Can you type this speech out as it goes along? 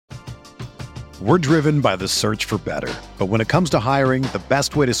We're driven by the search for better. But when it comes to hiring, the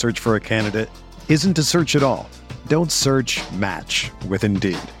best way to search for a candidate isn't to search at all. Don't search, match with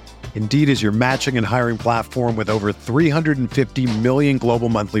Indeed. Indeed is your matching and hiring platform with over 350 million global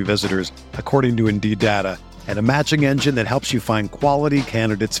monthly visitors, according to Indeed data, and a matching engine that helps you find quality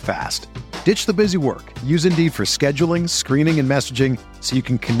candidates fast. Ditch the busy work. Use Indeed for scheduling, screening, and messaging so you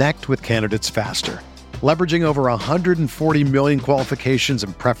can connect with candidates faster. Leveraging over 140 million qualifications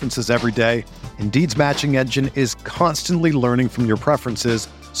and preferences every day, Indeed's matching engine is constantly learning from your preferences,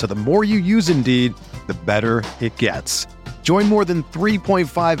 so the more you use Indeed, the better it gets. Join more than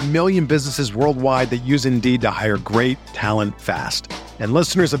 3.5 million businesses worldwide that use Indeed to hire great talent fast. And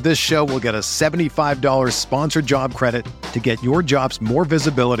listeners of this show will get a $75 sponsored job credit to get your jobs more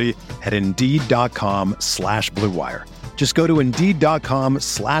visibility at Indeed.com/Blue Wire. Just go to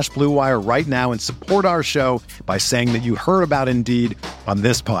Indeed.com/Blue Wire right now and support our show by saying that you heard about Indeed on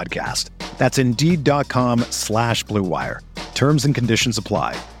this podcast. That's Indeed.com/Blue Wire. Terms and conditions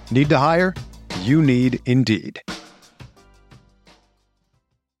apply. Need to hire? You need Indeed.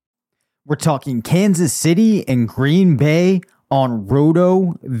 We're talking Kansas City and Green Bay on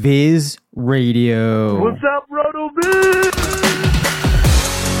Roto Viz Radio. What's up, Roto Viz?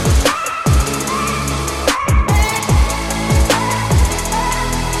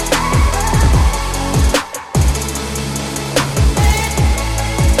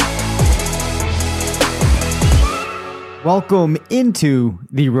 Welcome into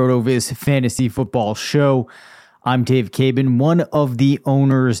the RotoViz Fantasy Football Show. I'm Dave Cabin, one of the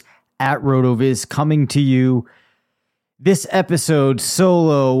owners at RotoViz, coming to you this episode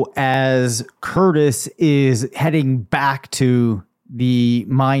solo as Curtis is heading back to the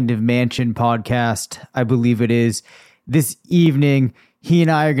Mind of Mansion podcast, I believe it is, this evening. He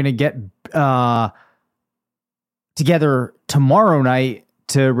and I are going to get together tomorrow night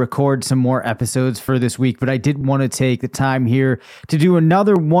to record some more episodes for this week, but I did want to take the time here to do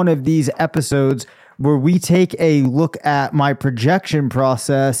another one of these episodes where we take a look at my projection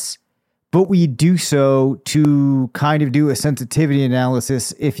process, but we do so to kind of do a sensitivity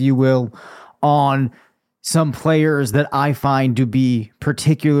analysis, if you will, on some players that I find to be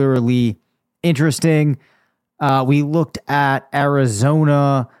particularly interesting. We looked at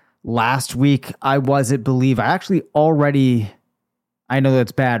Arizona last week. I actually already, I know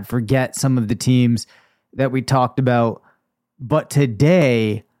that's bad, forget some of the teams that we talked about. But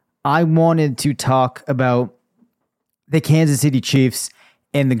today, I wanted to talk about the Kansas City Chiefs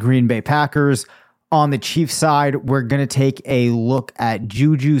and the Green Bay Packers. On the Chiefs side, we're going to take a look at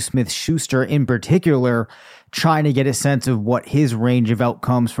Juju Smith-Schuster in particular, trying to get a sense of what his range of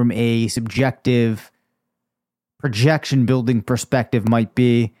outcomes from a subjective projection building perspective might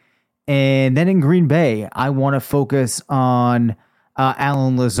be. And then in Green Bay, I want to focus on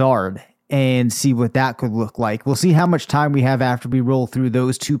Alan Lazard and see what that could look like. We'll see how much time we have after we roll through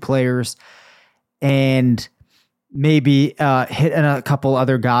those two players and maybe hit a couple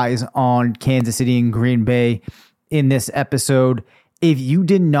other guys on Kansas City and Green Bay in this episode. If you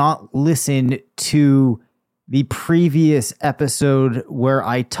did not listen to the previous episode where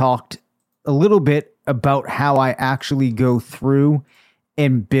I talked a little bit about how I actually go through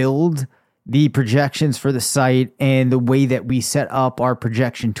and build the projections for the site and the way that we set up our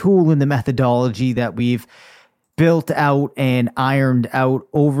projection tool and the methodology that we've built out and ironed out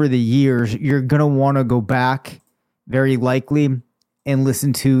over the years, you're going to want to go back very likely and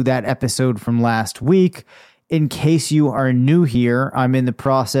listen to that episode from last week. In case you are new here, I'm in the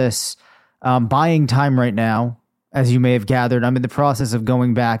process, buying time right now. As you may have gathered, I'm in the process of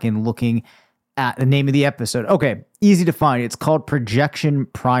going back and looking at the name of the episode. Okay, easy to find. It's called Projection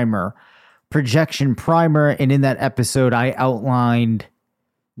Primer. And in that episode, I outlined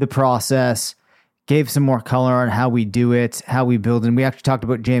the process, gave some more color on how we do it, how we build, and we actually talked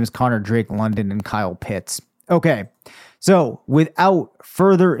about James Conner, Drake London, and Kyle Pitts. Okay, so without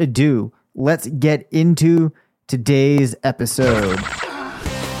further ado, let's get into today's episode.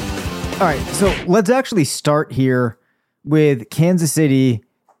 All right, so let's actually start here with Kansas City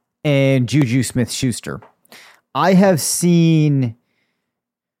and Juju Smith-Schuster. I have seen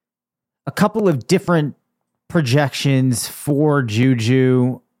a couple of different projections for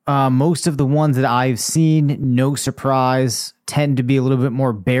Juju. Most of the ones that I've seen, no surprise, tend to be a little bit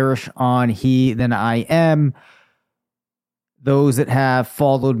more bearish on he than I am. Those that have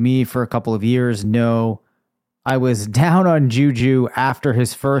followed me for a couple of years know I was down on Juju after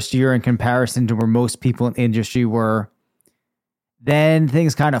his first year in comparison to where most people in the industry were. Then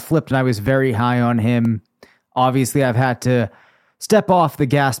things kind of flipped and I was very high on him. Obviously, I've had to step off the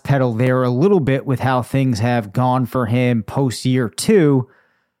gas pedal there a little bit with how things have gone for him post year two.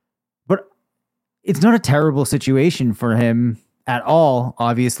 But it's not a terrible situation for him at all,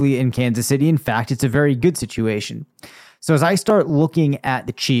 obviously, in Kansas City. In fact, it's a very good situation. So as I start looking at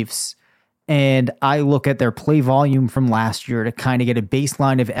the Chiefs and I look at their play volume from last year to kind of get a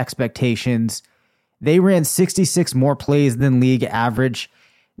baseline of expectations, they ran 66 more plays than league average.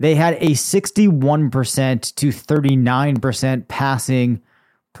 They had a 61% to 39% passing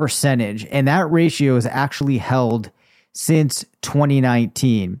percentage, and that ratio is actually held since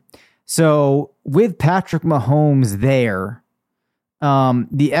 2019. So with Patrick Mahomes there,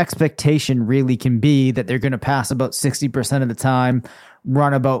 the expectation really can be that they're going to pass about 60% of the time,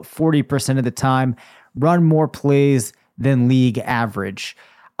 run about 40% of the time, run more plays than league average.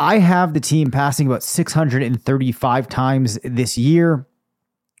 I have the team passing about 635 times this year,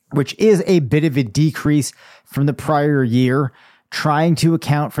 which is a bit of a decrease from the prior year, trying to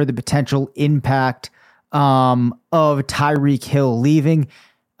account for the potential impact of Tyreek Hill leaving,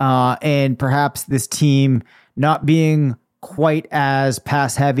 and perhaps this team not being quite as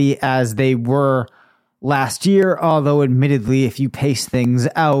pass heavy as they were last year, although admittedly, if you pace things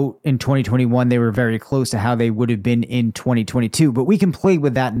out in 2021, they were very close to how they would have been in 2022. But we can play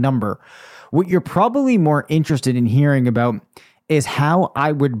with that number. What you're probably more interested in hearing about is how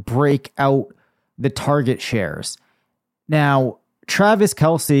I would break out the target shares. Now, Travis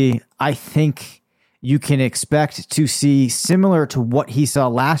Kelce, I think you can expect to see similar to what he saw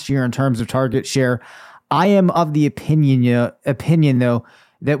last year in terms of target share. I am of the opinion though,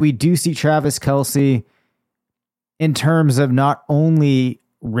 that we do see Travis Kelce in terms of not only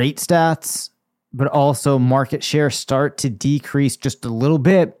rate stats, but also market share start to decrease just a little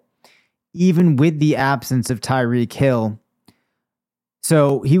bit, even with the absence of Tyreek Hill.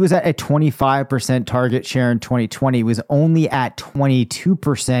 So he was at a 25% target share in 2020, he was only at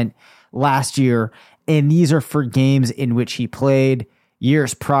 22% last year. And these are for games in which he played.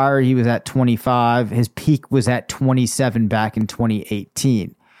 Years prior, he was at 25. His peak was at 27 back in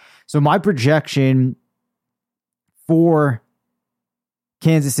 2018. So my projection for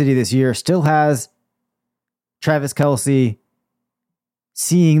Kansas City this year still has Travis Kelce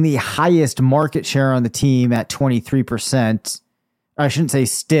seeing the highest market share on the team at 23%. I shouldn't say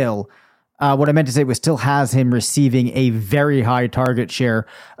still. What I meant to say was still has him receiving a very high target share.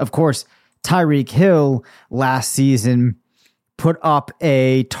 Of course, Tyreek Hill last season put up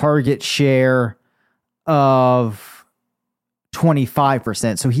a target share of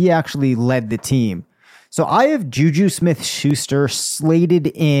 25%. So he actually led the team. So I have Juju Smith-Schuster slated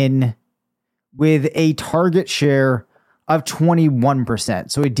in with a target share of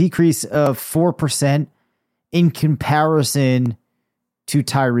 21%. So a decrease of 4% in comparison to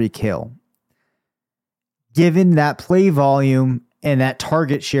Tyreek Hill. Given that play volume and that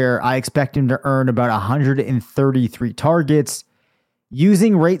target share, I expect him to earn about 133 targets,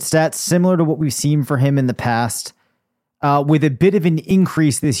 using rate stats similar to what we've seen for him in the past, with a bit of an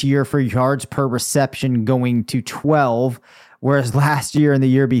increase this year for yards per reception going to 12, whereas last year and the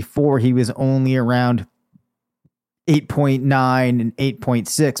year before, he was only around 8.9 and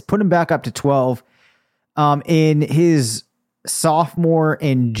 8.6. Put him back up to 12. In his sophomore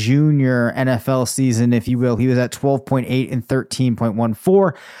and junior NFL season, if you will, he was at 12.8 and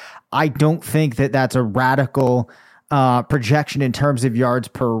 13.14. I don't think that that's a radical projection in terms of yards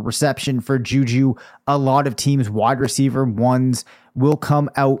per reception for Juju. A lot of teams' wide receiver ones will come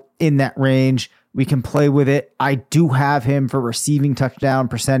out in that range. We can play with it. I do have him for receiving touchdown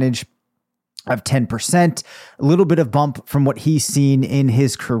percentage of 10%, a little bit of bump from what he's seen in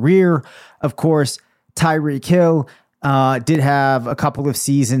his career. Of course, Tyreek Hill did have a couple of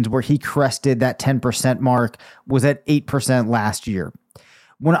seasons where he crested that 10% mark, was at 8% last year.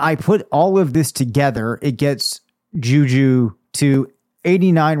 When I put all of this together, it gets Juju to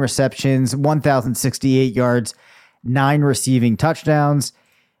 89 receptions, 1,068 yards, 9 receiving touchdowns.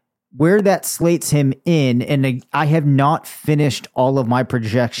 Where that slates him in, and I have not finished all of my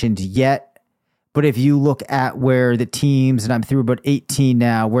projections yet, but if you look at where the teams, and I'm through about 18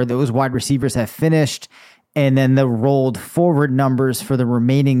 now, where those wide receivers have finished, and then the rolled forward numbers for the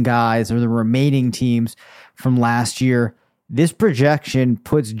remaining guys or the remaining teams from last year, this projection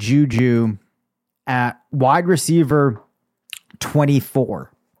puts Juju at wide receiver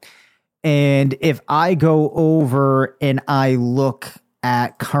 24. And if I go over and I look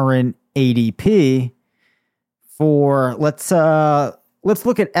at current ADP for, let's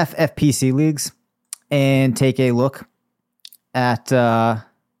look at FFPC leagues and take a look at, bear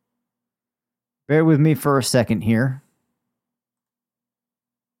with me for a second here.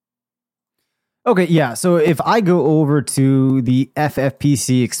 Okay, yeah, so if I go over to the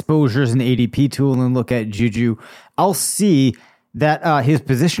FFPC exposures and ADP tool and look at Juju, I'll see that his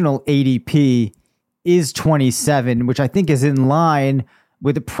positional ADP is 27, which I think is in line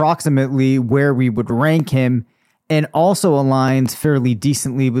with approximately where we would rank him, and also aligns fairly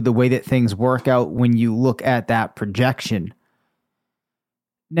decently with the way that things work out when you look at that projection.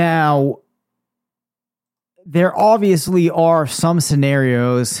 Now, there obviously are some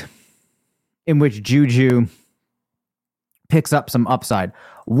scenarios in which Juju picks up some upside.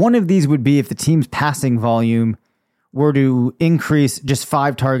 One of these would be if the team's passing volume were to increase just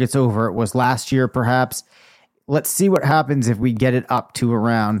 5 targets over it was last year, perhaps. Let's see what happens if we get it up to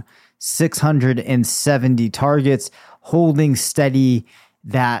around 670 targets, holding steady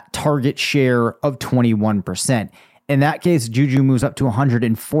that target share of 21%. In that case, Juju moves up to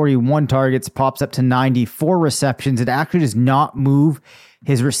 141 targets, pops up to 94 receptions. It actually does not move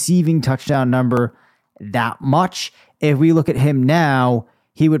his receiving touchdown number that much. If we look at him now,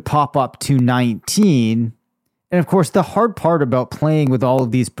 he would pop up to 19. And of course, the hard part about playing with all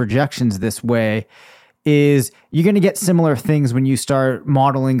of these projections this way is you're going to get similar things when you start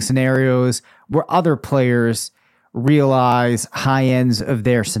modeling scenarios where other players realize high ends of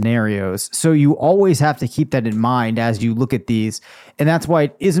their scenarios. So you always have to keep that in mind as you look at these. And that's why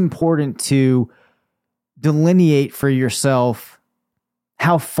it is important to delineate for yourself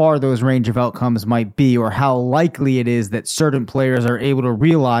how far those range of outcomes might be, or how likely it is that certain players are able to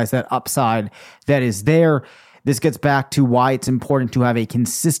realize that upside that is there. This gets back to why it's important to have a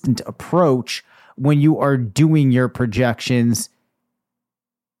consistent approach when you are doing your projections,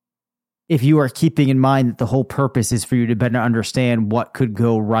 if you are keeping in mind that the whole purpose is for you to better understand what could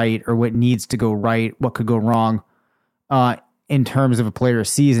go right or what needs to go right, what could go wrong in terms of a player's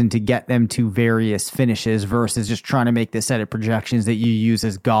season to get them to various finishes, versus just trying to make this set of projections that you use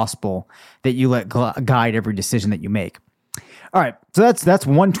as gospel that you let guide every decision that you make. All right, so that's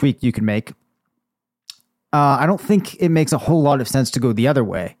one tweak you can make. I don't think it makes a whole lot of sense to go the other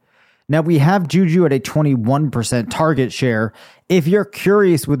way. Now, we have Juju at a 21% target share. If you're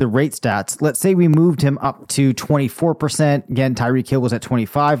curious with the rate stats, let's say we moved him up to 24%. Again, Tyreek Hill was at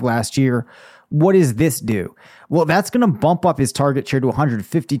 25 last year. What does this do? Well, that's going to bump up his target share to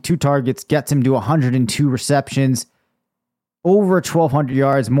 152 targets, gets him to 102 receptions, over 1,200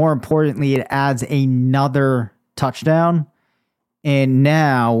 yards. More importantly, it adds another touchdown. And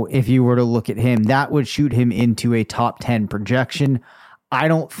now, if you were to look at him, that would shoot him into a top 10 projection. I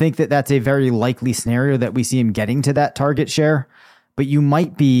don't think that that's a very likely scenario that we see him getting to that target share, but you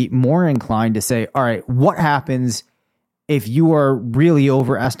might be more inclined to say, all right, what happens if you are really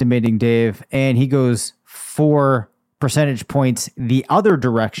overestimating Dave and he goes 4 percentage points the other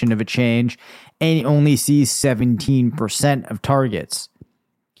direction of a change and he only sees 17% of targets?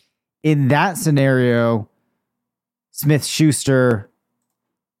 In that scenario, Smith-Schuster,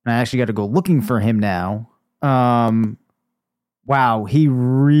 and I actually got to go looking for him now. Wow, he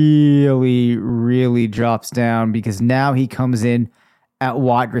really, really drops down because now he comes in at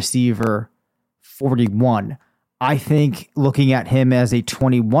wide receiver 41. I think looking at him as a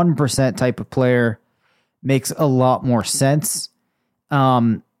 21% type of player makes a lot more sense.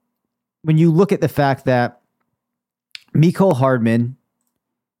 When you look at the fact that Mecole Hardman,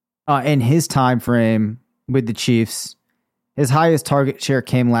 in his time frame with the Chiefs, his highest target share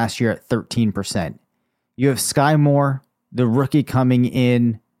came last year at 13%. You have Sky Moore, the rookie, coming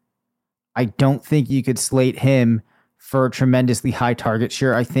in. I don't think you could slate him for a tremendously high target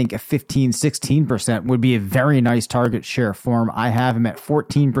share. I think a 15, 16% would be a very nice target share for him. I have him at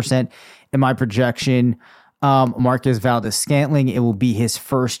 14% in my projection. Marquez Valdes-Scantling, it will be his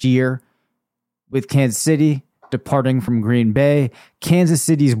first year with Kansas City, departing from Green Bay. Kansas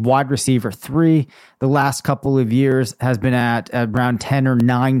City's wide receiver 3, the last couple of years has been at around 10 or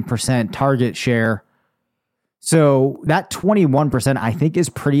 9% target share. So that 21%, I think, is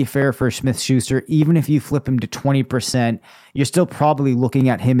pretty fair for Smith-Schuster. Even if you flip him to 20%, you're still probably looking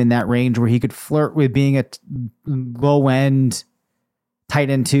at him in that range where he could flirt with being a low-end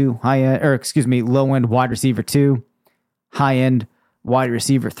tight end 2, low-end wide receiver 2, high-end wide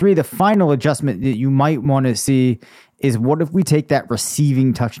receiver 3. The final adjustment that you might want to see is, what if we take that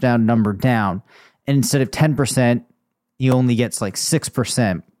receiving touchdown number down, and instead of 10%, he only gets like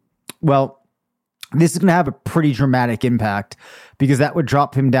 6%? Well, this is going to have a pretty dramatic impact because that would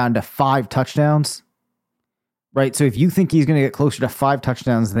drop him down to 5 touchdowns, right? So if you think he's going to get closer to 5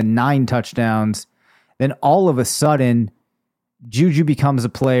 touchdowns than 9 touchdowns, then all of a sudden, Juju becomes a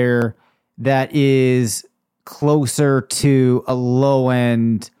player that is closer to a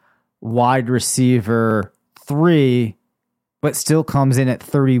low-end wide receiver 3, but still comes in at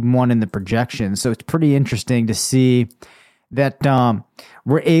 31 in the projection. So it's pretty interesting to see that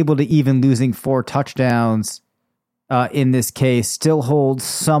we're able to, even losing 4 touchdowns in this case, still hold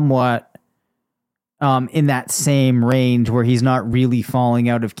somewhat in that same range where he's not really falling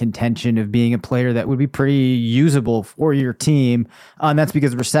out of contention of being a player that would be pretty usable for your team. And that's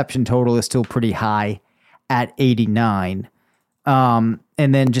because the reception total is still pretty high at 89. And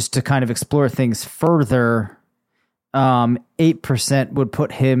then just to kind of explore things further, 8% would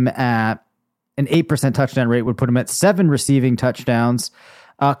put him at an 8% touchdown rate would put him at 7 receiving touchdowns.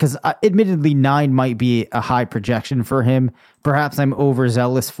 Because admittedly, 9 might be a high projection for him. Perhaps I'm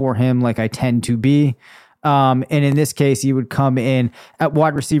overzealous for him, like I tend to be. And in this case, he would come in at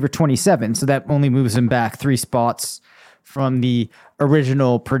wide receiver 27. So that only moves him back 3 spots from the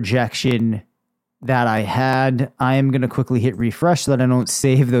original projection that I had. I am going to quickly hit refresh so that I don't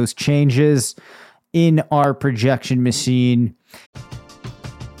save those changes in our projection machine.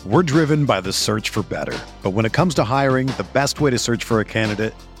 We're driven by the search for better. But when it comes to hiring, the best way to search for a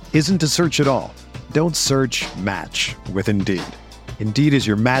candidate isn't to search at all. Don't search, match with Indeed. Indeed is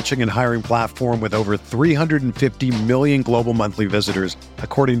your matching and hiring platform with over 350 million global monthly visitors,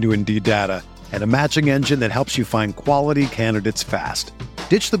 according to Indeed data, and a matching engine that helps you find quality candidates fast.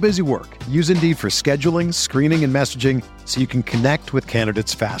 Ditch the busy work. Use Indeed for scheduling, screening, and messaging so you can connect with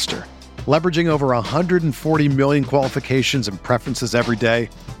candidates faster. Leveraging over 140 million qualifications and preferences every day,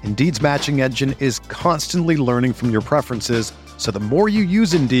 Indeed's matching engine is constantly learning from your preferences, so the more you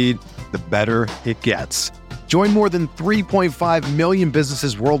use Indeed, the better it gets. Join more than 3.5 million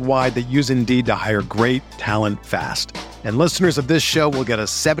businesses worldwide that use Indeed to hire great talent fast. And listeners of this show will get a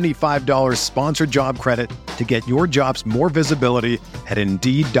 $75 sponsored job credit to get your jobs more visibility at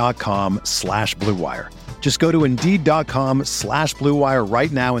Indeed.com/Blue Wire. Just go to Indeed.com/Blue Wire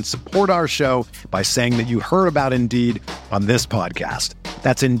right now and support our show by saying that you heard about Indeed on this podcast.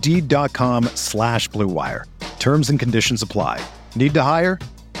 That's Indeed.com/Blue Wire. Terms and conditions apply. Need to hire?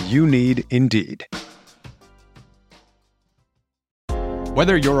 You need Indeed.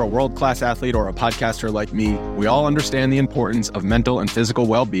 Whether you're a world-class athlete or a podcaster like me, we all understand the importance of mental and physical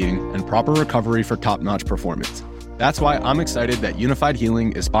well-being and proper recovery for top-notch performance. That's why I'm excited that Unified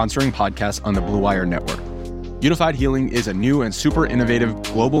Healing is sponsoring podcasts on the Blue Wire Network. Unified Healing is a new and super innovative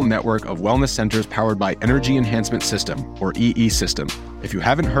global network of wellness centers powered by Energy Enhancement System, or EE System. If you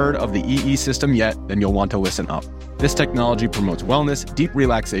haven't heard of the EE System yet, then you'll want to listen up. This technology promotes wellness, deep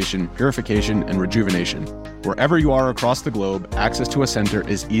relaxation, purification, and rejuvenation. Wherever you are across the globe, access to a center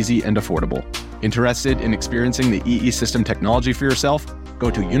is easy and affordable. Interested in experiencing the EE System technology for yourself?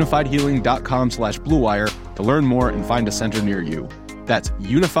 Go to unifiedhealing.com/Blue Wire to learn more and find a center near you. That's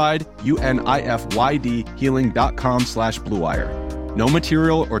unified, UNIFYD, healing.com/Blue Wire. No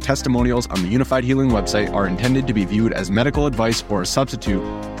material or testimonials on the Unified Healing website are intended to be viewed as medical advice or a substitute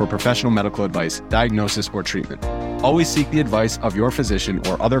for professional medical advice, diagnosis, or treatment. Always seek the advice of your physician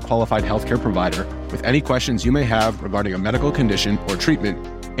or other qualified healthcare provider with any questions you may have regarding a medical condition or treatment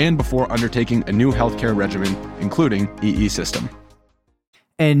and before undertaking a new healthcare regimen, including EE System.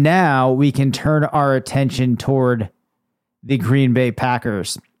 And now we can turn our attention toward the Green Bay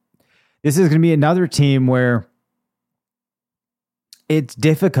Packers. This is going to be another team where it's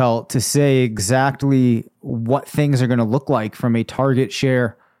difficult to say exactly what things are going to look like from a target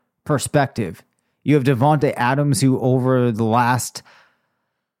share perspective. You have Devontae Adams, who over the last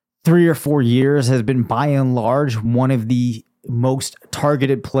 3 or 4 years has been by and large one of the most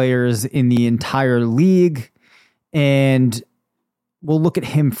targeted players in the entire league. And we'll look at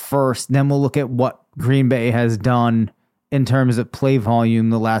him first, then we'll look at what Green Bay has done in terms of play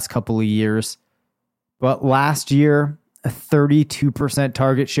volume the last couple of years. But last year, a 32%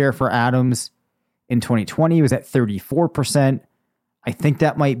 target share for Adams. In 2020, he was at 34%. I think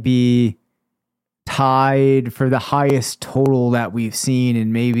that might be tied for the highest total that we've seen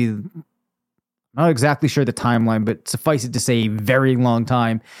in maybe, I'm not exactly sure the timeline, but suffice it to say, a very long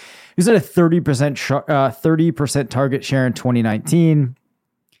time. He was at a 30% target share in 2019.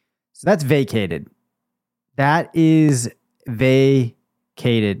 So that's vacated. That is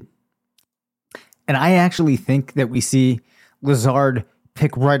vacated. And I actually think that we see Lazard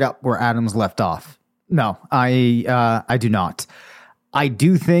pick right up where Adams left off. No, I do not. I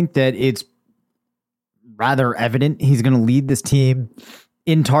do think that it's rather evident he's going to lead this team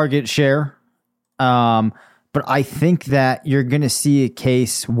in target share. But I think that you're going to see a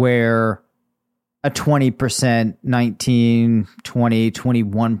case where a 20%, 19, 20,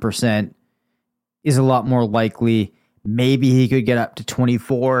 21% is a lot more likely. Maybe he could get up to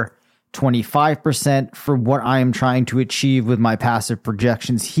 24, 25% for what I am trying to achieve with my passive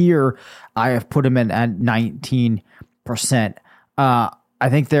projections here. I have put him in at 19%. I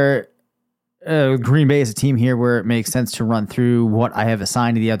think Green Bay is a team here where it makes sense to run through what I have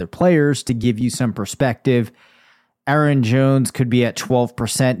assigned to the other players to give you some perspective Aaron Jones could be at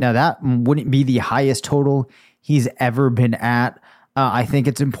 12%. Now, that wouldn't be the highest total he's ever been at. I think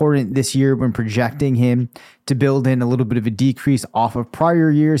it's important this year when projecting him to build in a little bit of a decrease off of prior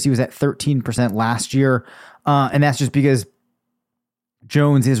years. He was at 13% last year. And that's just because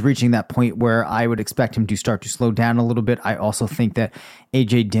Jones is reaching that point where I would expect him to start to slow down a little bit. I also think that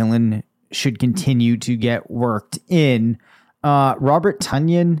A.J. Dillon should continue to get worked in. Robert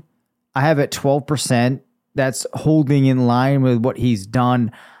Tonyan, I have at 12%. That's holding in line with what he's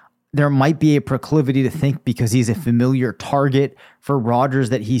done. There might be a proclivity to think because he's a familiar target for Rodgers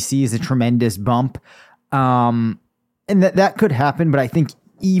that he sees a tremendous bump. And that could happen, but I think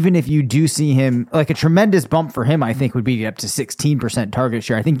even if you do see him, like a tremendous bump for him, I think would be up to 16% target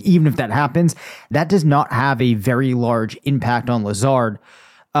share. I think even if that happens, that does not have a very large impact on Lazard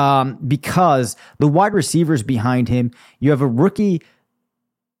because the wide receivers behind him, you have a rookie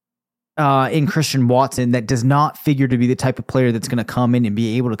in Christian Watson that does not figure to be the type of player that's going to come in and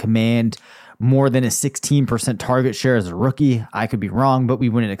be able to command more than a 16% target share as a rookie. I could be wrong, but we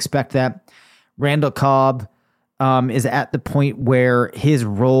wouldn't expect that. Randall Cobb is at the point where his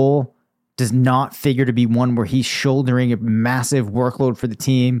role does not figure to be one where he's shouldering a massive workload for the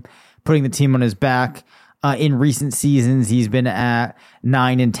team, putting the team on his back. In recent seasons, he's been at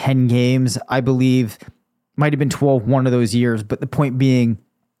 9 and 10 games, I believe. Might have been 12 one of those years, but the point being,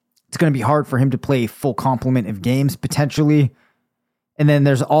 it's going to be hard for him to play a full complement of games, potentially. And then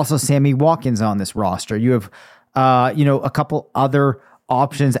there's also Sammy Watkins on this roster. You have, a couple other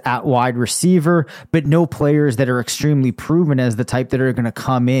options at wide receiver, but no players that are extremely proven as the type that are going to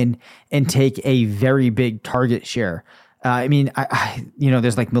come in and take a very big target share.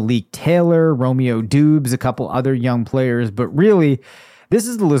 There's like Malik Taylor, Romeo Dubes, a couple other young players, but really, this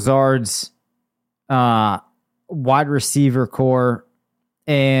is Lazard's wide receiver core.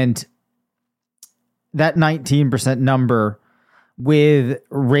 And that 19% number with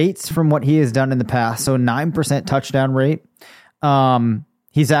rates from what he has done in the past, so 9% touchdown rate.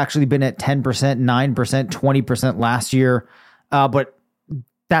 He's actually been at 10%, 9%, 20% last year. But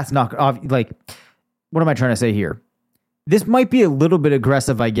that's not like, what am I trying to say here? This might be a little bit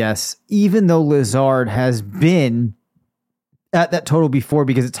aggressive, I guess, even though Lazard has been at that total before,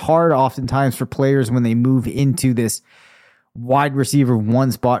 because it's hard oftentimes for players when they move into this wide receiver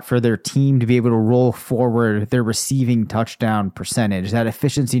one spot for their team to be able to roll forward their receiving touchdown percentage. That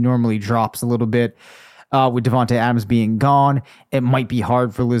efficiency normally drops a little bit with Devontae Adams being gone. It might be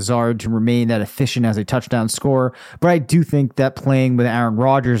hard for Lazard to remain that efficient as a touchdown scorer, but I do think that playing with Aaron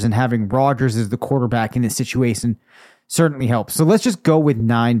Rodgers and having Rodgers as the quarterback in this situation certainly helps. So let's just go with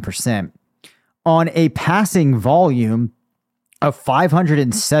 9%. On a passing volume of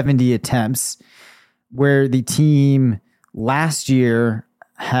 570 attempts, where the team last year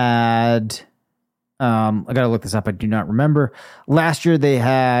had, I got to look this up. I do not remember. Last year they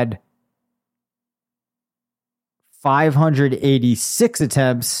had 586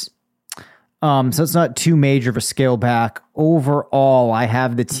 attempts. So it's not too major of a scale back. Overall, I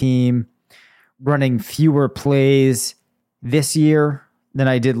have the team running fewer plays this year than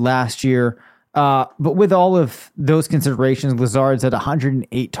I did last year. But with all of those considerations, Lazard's at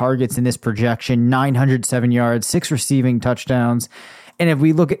 108 targets in this projection, 907 yards, 6 receiving touchdowns. And if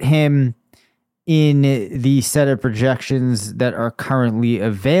we look at him in the set of projections that are currently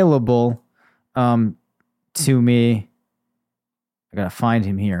available to me, I got to find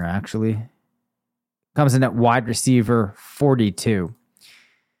him here, actually. Comes in at wide receiver 42.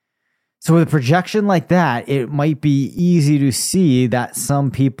 So with a projection like that, it might be easy to see that some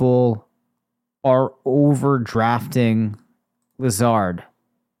people are overdrafting Lazard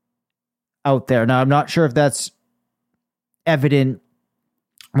out there. Now, I'm not sure if that's evident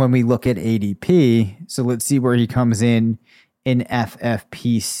when we look at ADP. So let's see where he comes in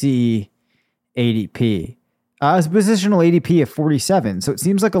FFPC ADP. His positional ADP of 47. So it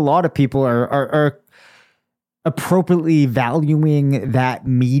seems like a lot of people are appropriately valuing that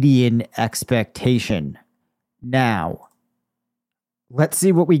median expectation. Now, let's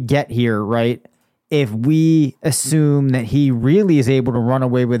see what we get here, right? If we assume that he really is able to run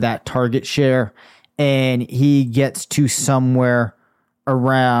away with that target share and he gets to somewhere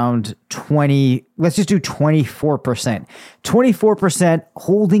around 20, let's just do 24%. 24%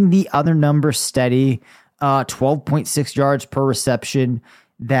 holding the other number steady, 12.6 yards per reception,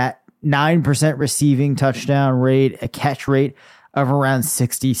 that 9% receiving touchdown rate, a catch rate of around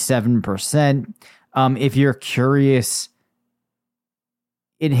 67%. If you're curious,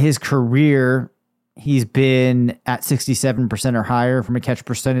 in his career, he's been at 67% or higher from a catch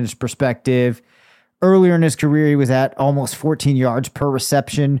percentage perspective. Earlier in his career, he was at almost 14 yards per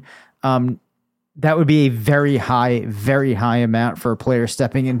reception. That would be a very high amount for a player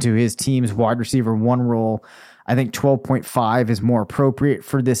stepping into his team's wide receiver 1 role. I think 12.5 is more appropriate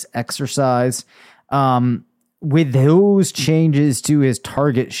for this exercise. With those changes to his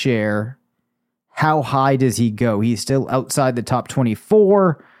target share, how high does he go? He's still outside the top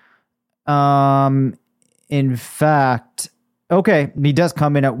 24. In fact, okay, he does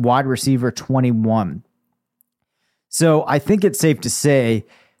come in at wide receiver 21. So I think it's safe to say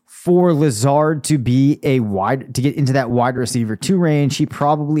for Lazard to get into that wide receiver 2 range, he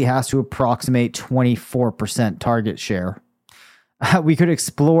probably has to approximate 24% target share. We could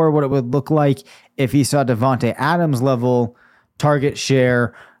explore what it would look like if he saw Davante Adams level target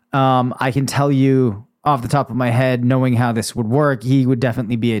share. I can tell you off the top of my head, knowing how this would work, he would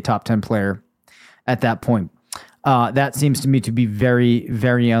definitely be a top 10 player at that point. That seems to me to be very,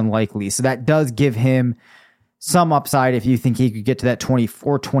 very unlikely. So that does give him some upside if you think he could get to that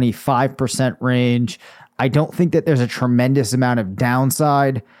 24, 25% range. I don't think that there's a tremendous amount of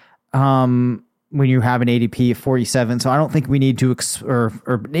downside when you have an ADP of 47. So I don't think we need to, or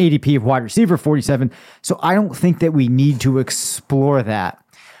an ADP of wide receiver 47. So I don't think that we need to explore that.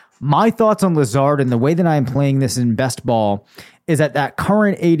 My thoughts on Lazard and the way that I'm playing this in best ball is at that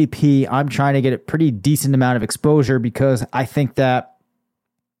current ADP, I'm trying to get a pretty decent amount of exposure because I think that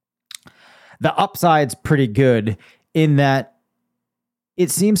the upside's pretty good in that it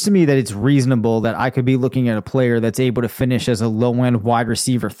seems to me that it's reasonable that I could be looking at a player that's able to finish as a low-end wide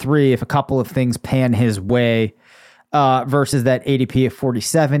receiver 3 if a couple of things pan his way versus that ADP of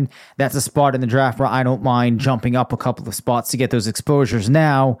 47. That's a spot in the draft where I don't mind jumping up a couple of spots to get those exposures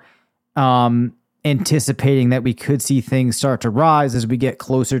now, anticipating that we could see things start to rise as we get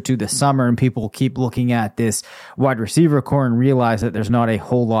closer to the summer and people keep looking at this wide receiver core and realize that there's not a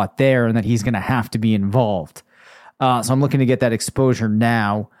whole lot there and that he's going to have to be involved. So I'm looking to get that exposure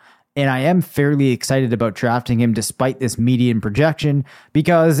now. And I am fairly excited about drafting him despite this median projection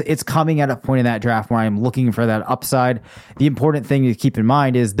because it's coming at a point in that draft where I'm looking for that upside. The important thing to keep in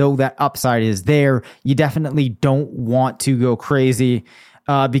mind is though that upside is there, you definitely don't want to go crazy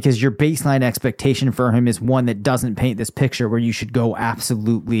because your baseline expectation for him is one that doesn't paint this picture where you should go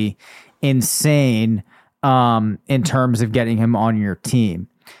absolutely insane in terms of getting him on your team.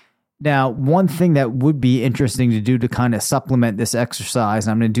 Now, one thing that would be interesting to do to kind of supplement this exercise,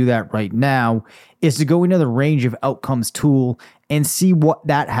 and I'm going to do that right now, is to go into the range of outcomes tool and see what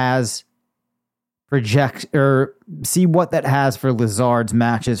that has see what that has for Lazard's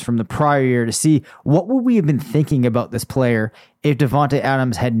matches from the prior year to see what would we have been thinking about this player if Davante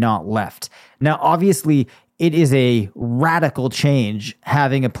Adams had not left. Now, obviously, it is a radical change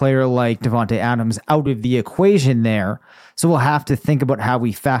having a player like Davante Adams out of the equation there. So we'll have to think about how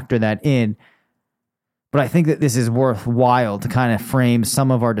we factor that in. But I think that this is worthwhile to kind of frame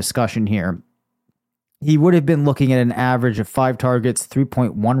some of our discussion here. He would have been looking at an average of 5 targets,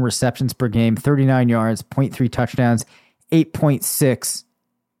 3.1 receptions per game, 39 yards, 0.3 touchdowns, 8.6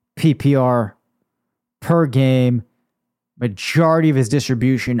 PPR per game. Majority of his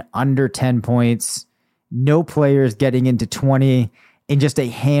distribution under 10 points. No players getting into 20, and just a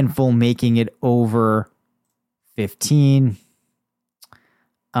handful making it over 15.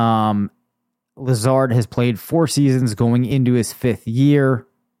 Lazard has played 4 seasons going into his 5th year.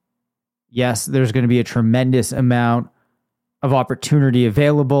 Yes, there's going to be a tremendous amount of opportunity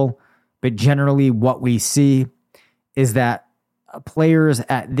available, but generally what we see is that players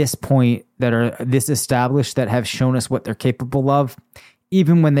at this point that are this established that have shown us what they're capable of,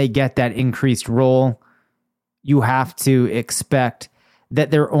 even when they get that increased role, you have to expect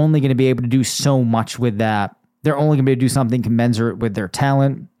that they're only going to be able to do so much with that. They're only going to be able to do something commensurate with their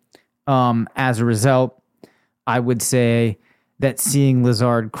talent. As a result, I would say that seeing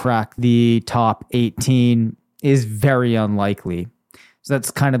Lazard crack the top 18 is very unlikely. So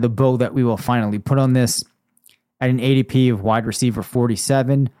that's kind of the bow that we will finally put on this. At an ADP of wide receiver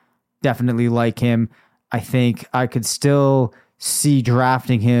 47, definitely like him. I think I could still see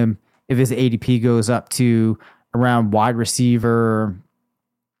drafting him if his ADP goes up to around wide receiver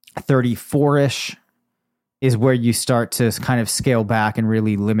 34-ish is where you start to kind of scale back and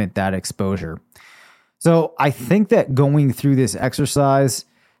really limit that exposure. So I think that going through this exercise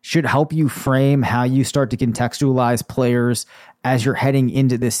should help you frame how you start to contextualize players as you're heading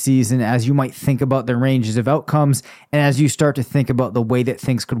into this season, as you might think about the ranges of outcomes, and as you start to think about the way that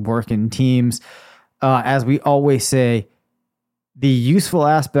things could work in teams. As we always say, the useful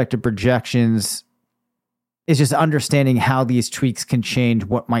aspect of projections is just understanding how these tweaks can change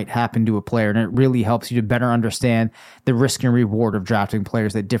what might happen to a player. And it really helps you to better understand the risk and reward of drafting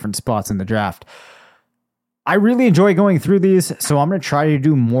players at different spots in the draft. I really enjoy going through these, so I'm going to try to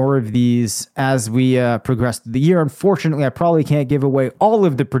do more of these as we progress through the year. Unfortunately, I probably can't give away all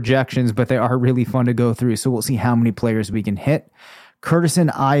of the projections, but they are really fun to go through, so we'll see how many players we can hit. Curtis and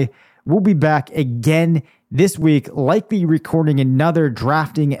I will be back again this week, likely recording another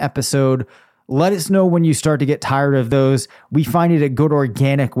drafting episode. Let us know when you start to get tired of those. We find it a good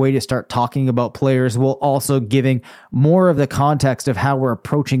organic way to start talking about players, while also giving more of the context of how we're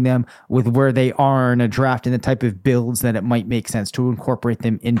approaching them with where they are in a draft and the type of builds that it might make sense to incorporate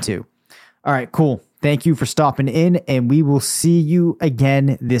them into. All right, cool. Thank you for stopping in, and we will see you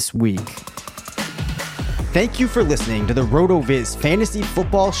again this week. Thank you for listening to the RotoViz Fantasy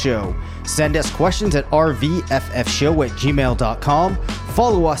Football Show. Send us questions at rvffshow@gmail.com.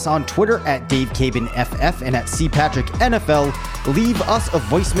 Follow us on Twitter at DaveCabanFF and at CPatrickNFL. Leave us a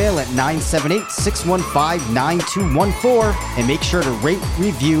voicemail at 978-615-9214 and make sure to rate,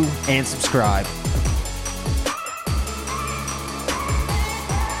 review, and subscribe.